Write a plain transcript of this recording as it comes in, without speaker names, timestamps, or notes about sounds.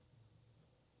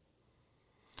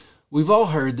We've all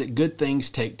heard that good things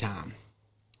take time.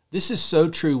 This is so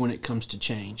true when it comes to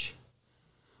change.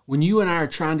 When you and I are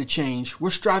trying to change, we're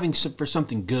striving for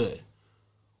something good.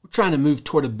 We're trying to move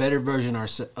toward a better version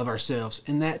of ourselves,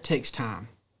 and that takes time.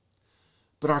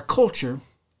 But our culture,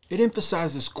 it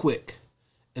emphasizes quick,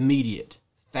 immediate,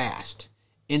 fast,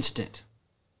 instant.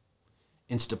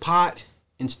 Instapot,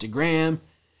 Instagram,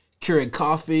 Keurig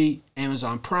coffee,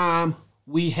 Amazon Prime.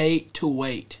 We hate to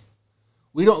wait.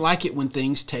 We don't like it when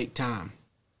things take time.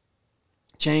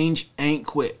 Change ain't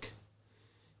quick.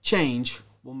 Change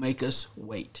will make us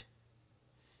wait.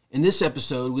 In this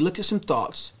episode, we look at some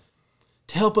thoughts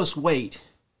to help us wait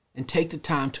and take the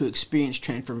time to experience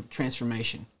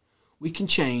transformation. We can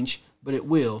change, but it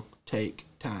will take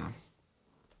time.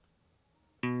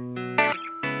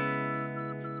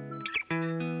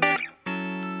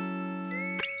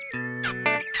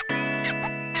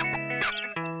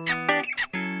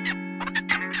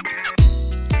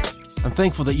 I'm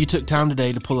thankful that you took time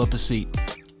today to pull up a seat.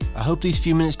 I hope these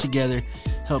few minutes together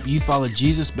help you follow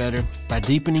Jesus better by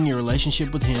deepening your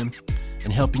relationship with Him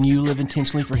and helping you live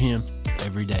intentionally for Him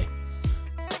every day.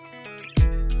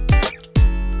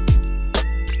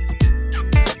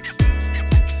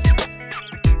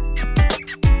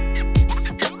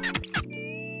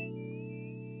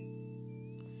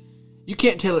 You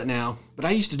can't tell it now, but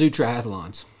I used to do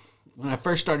triathlons. When I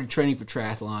first started training for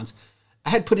triathlons, I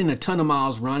had put in a ton of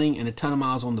miles running and a ton of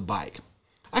miles on the bike.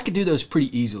 I could do those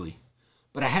pretty easily,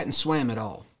 but I hadn't swam at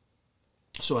all.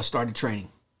 So I started training.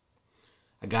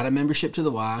 I got a membership to the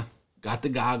Y, got the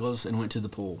goggles, and went to the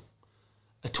pool.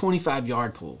 A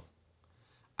 25-yard pool.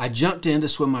 I jumped in to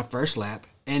swim my first lap,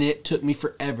 and it took me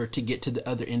forever to get to the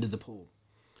other end of the pool.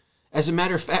 As a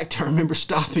matter of fact, I remember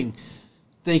stopping,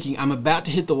 thinking I'm about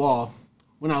to hit the wall.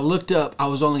 When I looked up, I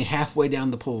was only halfway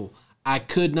down the pool. I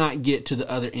could not get to the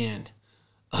other end.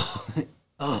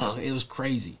 It was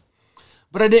crazy.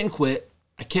 But I didn't quit.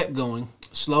 I kept going,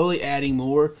 slowly adding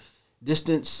more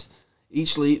distance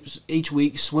each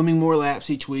week, swimming more laps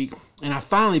each week, and I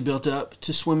finally built up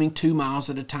to swimming 2 miles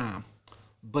at a time.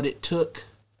 But it took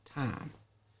time.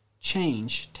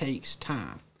 Change takes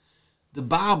time. The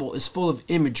Bible is full of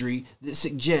imagery that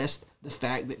suggests the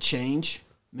fact that change,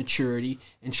 maturity,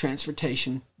 and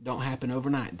transformation don't happen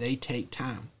overnight. They take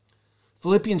time.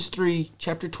 Philippians 3,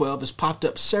 chapter 12 has popped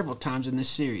up several times in this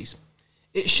series.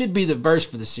 It should be the verse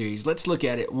for the series. Let's look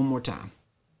at it one more time.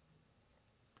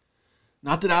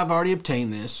 Not that I've already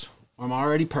obtained this, or I'm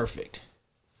already perfect,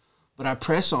 but I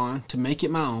press on to make it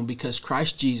my own because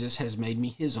Christ Jesus has made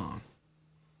me His own.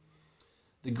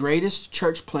 The greatest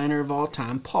church planner of all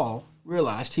time, Paul,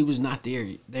 realized he was not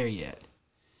there yet.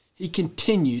 He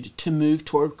continued to move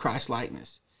toward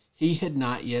Christ-likeness. He had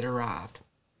not yet arrived.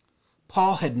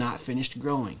 Paul had not finished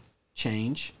growing.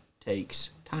 Change takes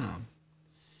time.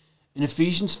 In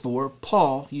Ephesians 4,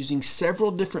 Paul, using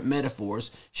several different metaphors,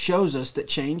 shows us that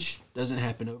change doesn't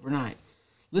happen overnight.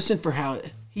 Listen for how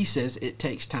he says it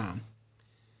takes time.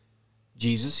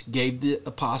 Jesus gave the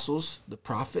apostles, the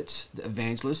prophets, the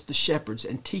evangelists, the shepherds,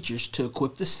 and teachers to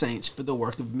equip the saints for the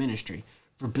work of ministry,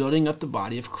 for building up the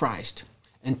body of Christ,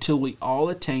 until we all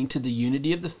attain to the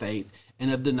unity of the faith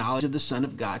and of the knowledge of the Son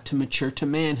of God, to mature to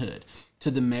manhood,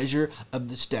 to the measure of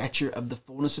the stature of the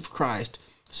fullness of Christ,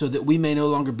 so that we may no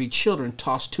longer be children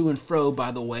tossed to and fro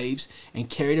by the waves and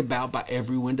carried about by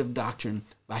every wind of doctrine,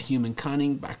 by human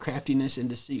cunning, by craftiness and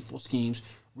deceitful schemes.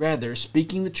 Rather,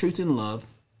 speaking the truth in love,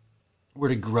 we're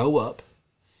to grow up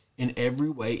in every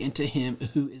way into Him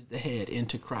who is the head,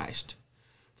 into Christ,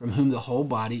 from whom the whole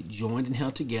body, joined and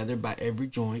held together by every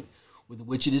joint with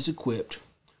which it is equipped,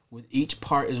 with each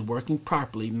part is working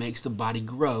properly, makes the body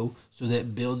grow so that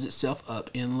it builds itself up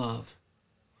in love.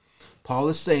 Paul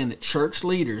is saying that church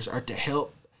leaders are to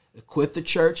help equip the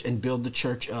church and build the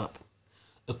church up.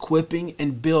 Equipping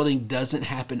and building doesn't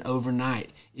happen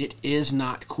overnight. It is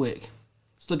not quick.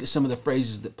 Let's look at some of the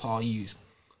phrases that Paul used.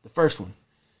 The first one,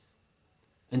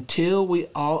 until we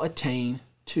all attain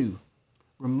to,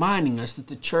 reminding us that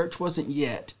the church wasn't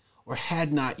yet or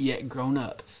had not yet grown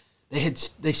up.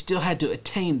 They still had to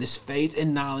attain this faith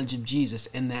and knowledge of Jesus,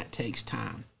 and that takes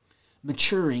time.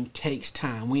 Maturing takes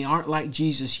time. We aren't like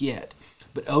Jesus yet,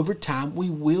 but over time we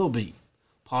will be.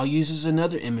 Paul uses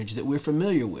another image that we're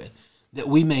familiar with, that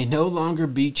we may no longer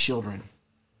be children.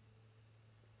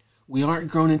 We aren't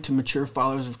grown into mature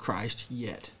followers of Christ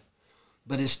yet.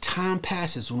 But as time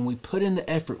passes, when we put in the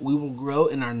effort, we will grow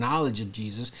in our knowledge of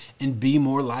Jesus and be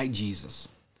more like Jesus.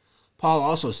 Paul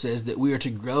also says that we are to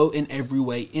grow in every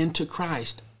way into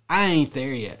Christ. I ain't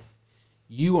there yet.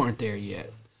 You aren't there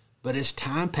yet. But as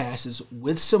time passes,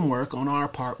 with some work on our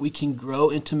part, we can grow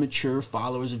into mature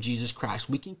followers of Jesus Christ.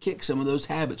 We can kick some of those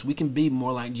habits. We can be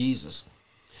more like Jesus.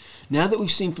 Now that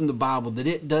we've seen from the Bible that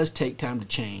it does take time to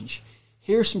change,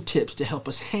 here are some tips to help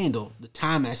us handle the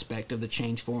time aspect of the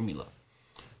change formula.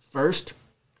 First,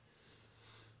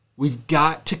 we've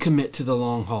got to commit to the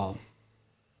long haul.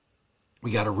 We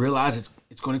got to realize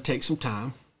it's going to take some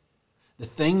time. The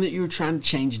thing that you were trying to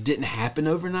change didn't happen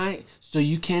overnight, so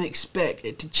you can't expect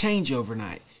it to change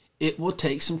overnight. It will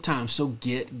take some time, so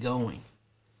get going.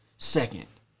 Second,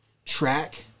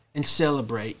 track and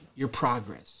celebrate your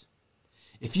progress.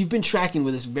 If you've been tracking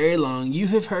with us very long, you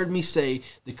have heard me say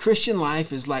the Christian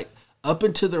life is like up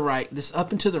and to the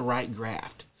right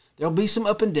graft. There'll be some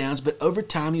up and downs, but over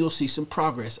time you'll see some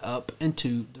progress up and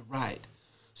to the right.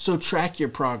 So track your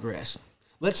progress.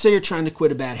 Let's say you're trying to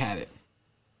quit a bad habit.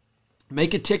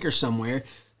 Make a ticker somewhere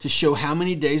to show how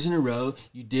many days in a row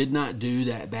you did not do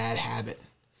that bad habit.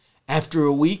 After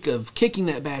a week of kicking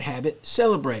that bad habit,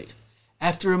 celebrate.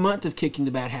 After a month of kicking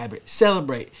the bad habit,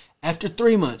 celebrate. After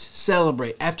 3 months,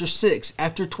 celebrate. After 6,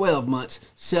 after 12 months,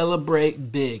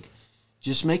 celebrate big.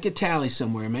 Just make a tally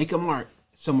somewhere. Make a mark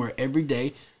somewhere every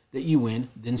day that you win,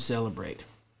 then celebrate.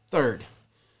 Third,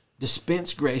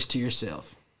 dispense grace to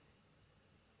yourself.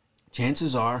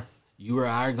 Chances are you or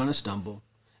I are going to stumble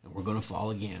and we're going to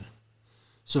fall again.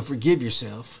 So forgive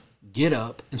yourself, get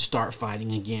up, and start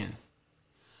fighting again.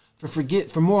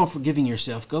 For more on forgiving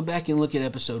yourself, go back and look at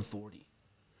episode 40.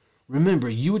 Remember,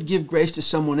 you would give grace to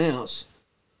someone else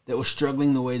that was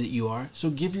struggling the way that you are, so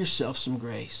give yourself some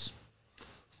grace.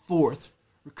 Fourth,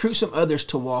 recruit some others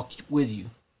to walk with you.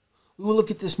 We will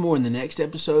look at this more in the next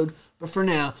episode, but for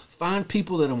now, find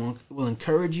people that will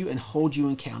encourage you and hold you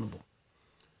accountable.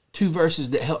 2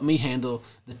 verses that help me handle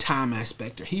the time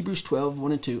aspect are Hebrews 12,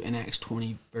 1 and 2, and Acts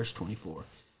 20, verse 24.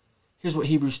 Here's what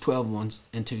Hebrews 12, 1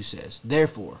 and 2 says.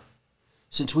 Therefore,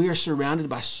 since we are surrounded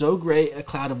by so great a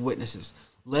cloud of witnesses,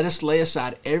 let us lay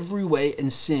aside every weight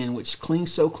and sin which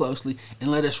clings so closely, and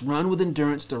let us run with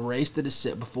endurance the race that is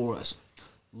set before us,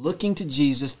 looking to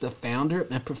Jesus, the founder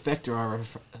and perfecter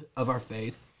of our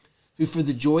faith, who for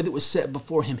the joy that was set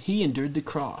before him, he endured the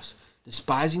cross,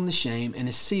 despising the shame, and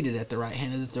is seated at the right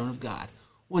hand of the throne of God.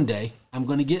 One day, I'm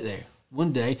going to get there.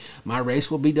 One day, my race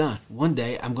will be done. One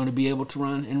day, I'm going to be able to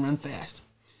run fast.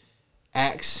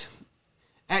 Acts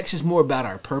is more about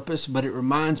our purpose, but it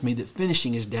reminds me that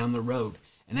finishing is down the road,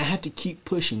 and I have to keep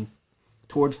pushing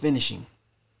toward finishing.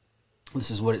 This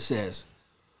is what it says.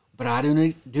 But I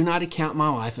do not account my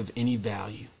life of any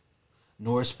value,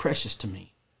 nor as precious to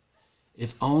me,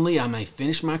 if only I may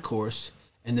finish my course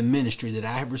and the ministry that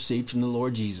I have received from the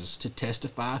Lord Jesus to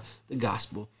testify the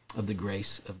gospel of the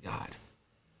grace of God.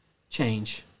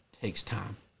 Change takes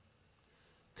time.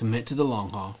 Commit to the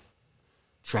long haul.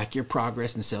 Track your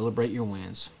progress and celebrate your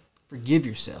wins. Forgive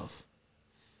yourself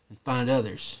and find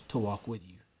others to walk with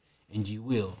you, and you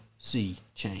will see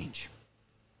change.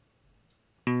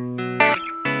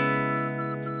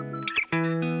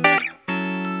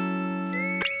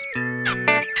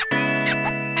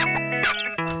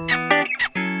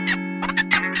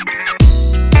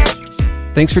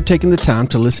 Thanks for taking the time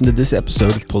to listen to this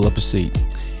episode of Pull Up a Seat.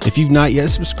 If you've not yet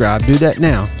subscribed, do that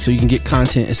now so you can get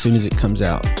content as soon as it comes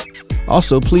out.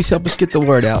 Also, please help us get the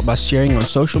word out by sharing on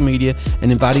social media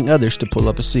and inviting others to pull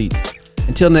up a seat.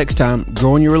 Until next time,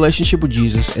 grow in your relationship with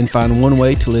Jesus and find one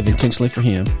way to live intentionally for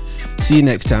Him. See you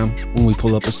next time when we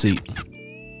pull up a seat.